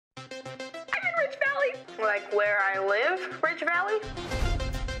Like where I live, Ridge Valley?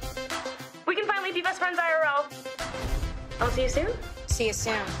 We can finally be best friends IRL. I'll see you soon. See you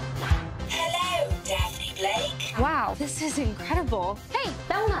soon. Hello, Daphne Blake. Wow, this is incredible. Hey,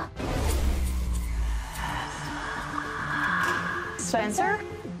 Velma. Spencer?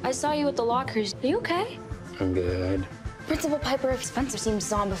 I saw you at the lockers. Are you okay? I'm good. Principal Piper, Spencer seems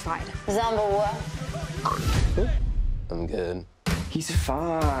zombified. Zombo what? I'm good. He's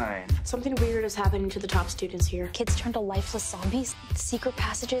fine. Something weird is happening to the top students here. Kids turn to lifeless zombies, secret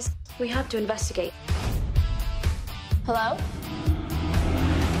passages. We have to investigate. Hello?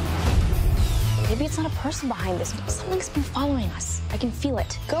 Maybe it's not a person behind this. Something's been following us. I can feel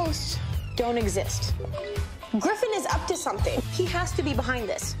it. Ghosts don't exist. Griffin is up to something. He has to be behind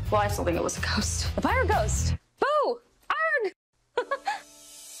this. Well, I still think it was a ghost. A fire ghost. Boo! Arg!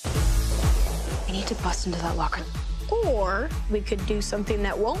 We need to bust into that locker. Or we could do something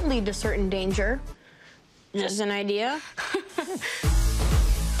that won't lead to certain danger. Just an idea.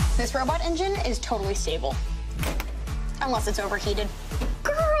 This robot engine is totally stable. Unless it's overheated.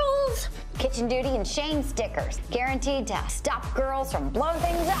 Girls! Kitchen duty and Shane stickers. Guaranteed to stop girls from blowing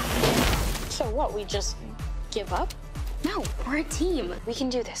things up. So what, we just give up? No, we're a team. We can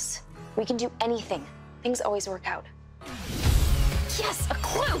do this. We can do anything. Things always work out. Yes, a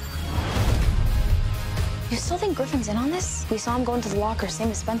clue! You still think Griffin's in on this? We saw him go into the locker, same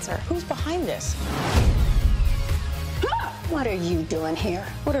as Spencer. Who's behind this? What are you doing here?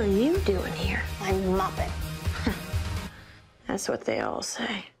 What are you doing here? I'm mopping. That's what they all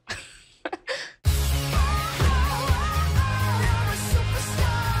say.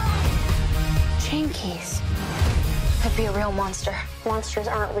 Chain keys. Could be a real monster. Monsters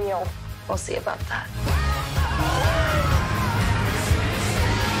aren't real. We'll see about that.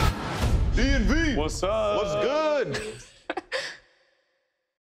 D&V. What's up? What's good?